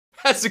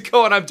How's it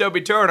going? I'm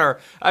Toby Turner.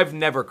 I've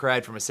never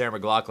cried from a Sarah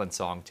McLachlan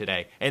song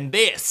today. And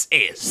this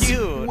is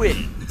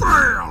Win.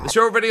 The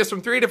short videos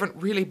from 3 different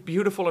really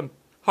beautiful and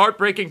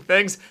heartbreaking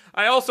things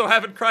I also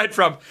haven't cried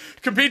from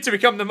compete to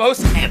become the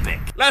most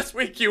epic. Last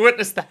week you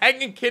witnessed the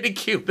hanging kitty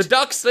cute, the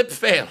duck slip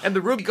fail, and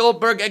the Ruby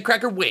Goldberg egg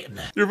cracker win.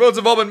 Your votes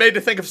have all been made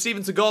to think of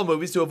Steven Seagal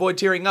movies to avoid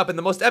tearing up, and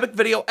the most epic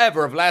video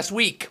ever of last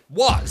week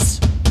was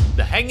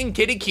the hanging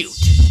kitty cute.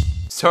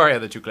 Sorry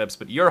other 2 clips,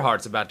 but your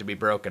heart's about to be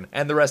broken,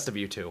 and the rest of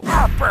you too.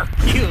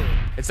 Cute.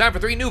 It's time for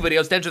 3 new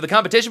videos to enter the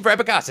competition for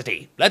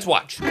epicosity. Let's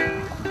watch.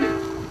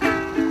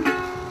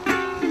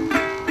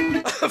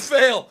 A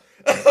fail.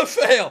 A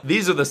fail!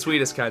 These are the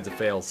sweetest kinds of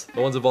fails.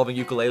 The ones involving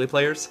ukulele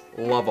players,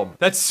 love them.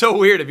 That's so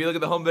weird. If you look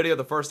at the home video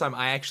the first time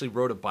I actually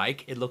rode a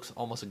bike, it looks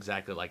almost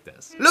exactly like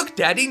this. Look,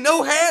 Daddy,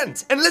 no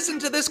hands! And listen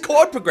to this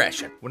chord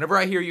progression. Whenever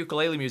I hear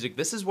ukulele music,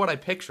 this is what I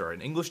picture.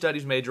 An English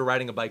studies major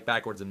riding a bike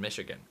backwards in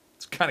Michigan.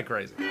 It's kind of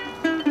crazy.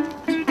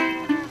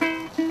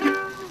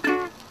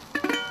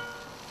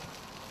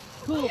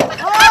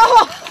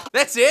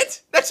 That's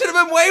it? That should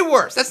have been way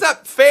worse. That's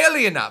not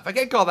faily enough. I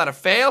can't call that a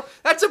fail.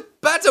 That's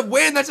a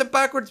win. That's a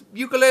backwards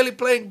ukulele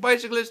playing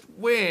bicyclist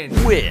win.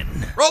 Win.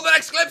 Roll the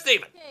next clip,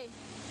 Steven. Okay.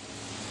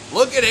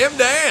 Look at him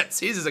dance.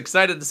 He's as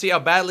excited to see how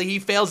badly he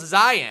fails as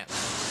I am.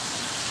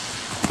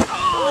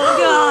 Oh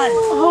God.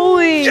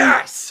 Holy.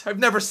 Yes! I've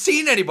never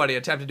seen anybody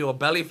attempt to do a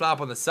belly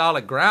flop on the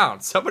solid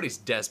ground. Somebody's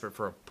desperate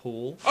for a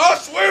pool. I'll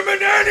swim in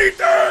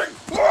anything!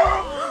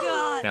 Oh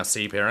God. Now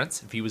see,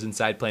 parents, if he was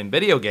inside playing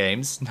video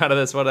games, none of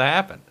this would have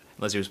happened.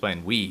 Unless he was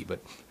playing Wii,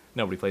 but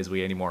nobody plays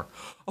Wii anymore.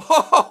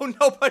 Oh,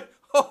 no, but,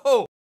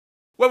 oh.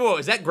 Wait,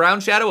 is that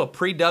ground shadow a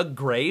pre-dug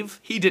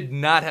grave? He did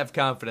not have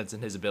confidence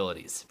in his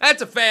abilities.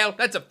 That's a fail.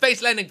 That's a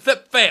face landing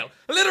flip fail.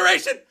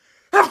 Alliteration.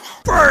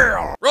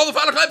 Fail. Roll the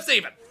final clip,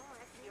 Steven.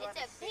 You ought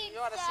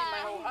to see my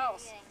whole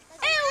house.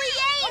 Ew,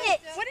 we ate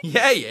it!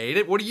 Yeah, you ate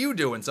it. What do you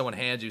do when someone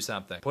hands you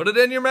something? Put it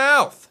in your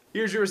mouth.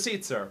 Here's your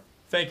receipt, sir.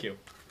 Thank you.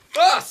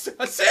 Oh,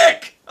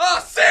 sick!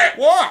 Oh, sick!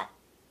 What?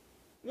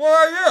 Where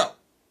are you?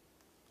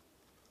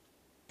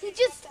 He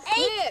just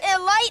ate a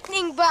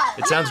lightning bug.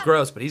 It sounds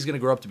gross, but he's gonna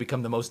grow up to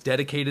become the most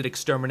dedicated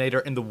exterminator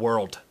in the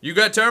world. You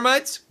got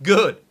termites?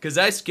 Good, because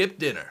I skipped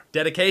dinner.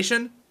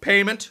 Dedication,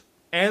 payment,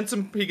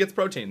 and he gets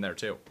protein there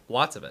too.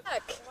 Lots of it. Oh,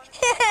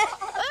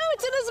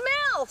 it's in his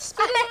mouth.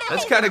 Spit it out.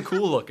 That's kind of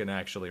cool looking,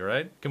 actually,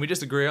 right? Can we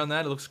just agree on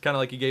that? It looks kind of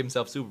like he gave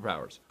himself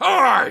superpowers.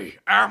 I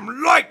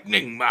am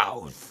Lightning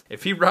Mouth.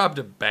 If he robbed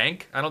a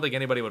bank, I don't think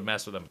anybody would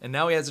mess with him. And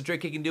now he has a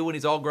trick he can do when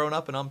he's all grown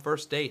up and on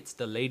first dates.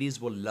 The ladies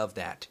will love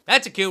that.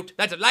 That's a cute.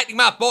 That's a Lightning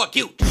Mouth boy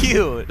cute.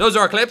 Cute. Those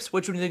are our clips.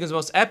 Which one do you think is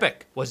most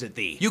epic? Was it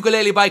the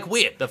ukulele bike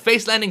win, the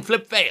face landing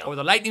flip fail, or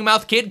the Lightning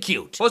Mouth kid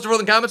cute? Post a vote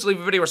in the comments, leave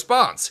a video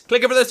response.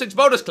 Click over this week's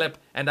bonus clip,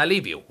 and I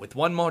leave you with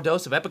 1 more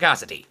dose of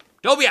epicosity.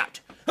 Dobie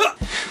out.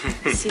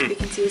 See if we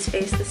can see his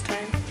face this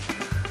time.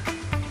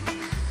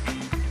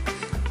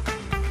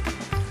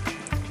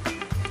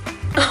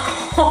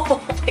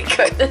 Oh my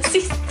goodness,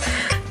 he's...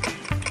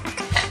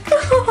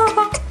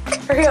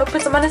 Hurry up,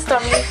 put some on his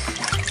tummy.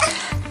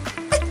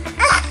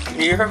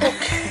 You're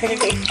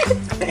okay.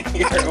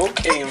 You're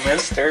okay,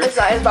 mister. His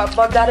eyes about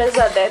bugged out his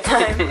head that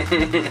time.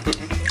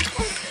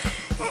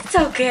 It's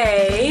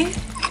okay.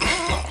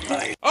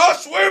 I'll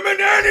swim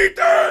in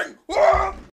anything!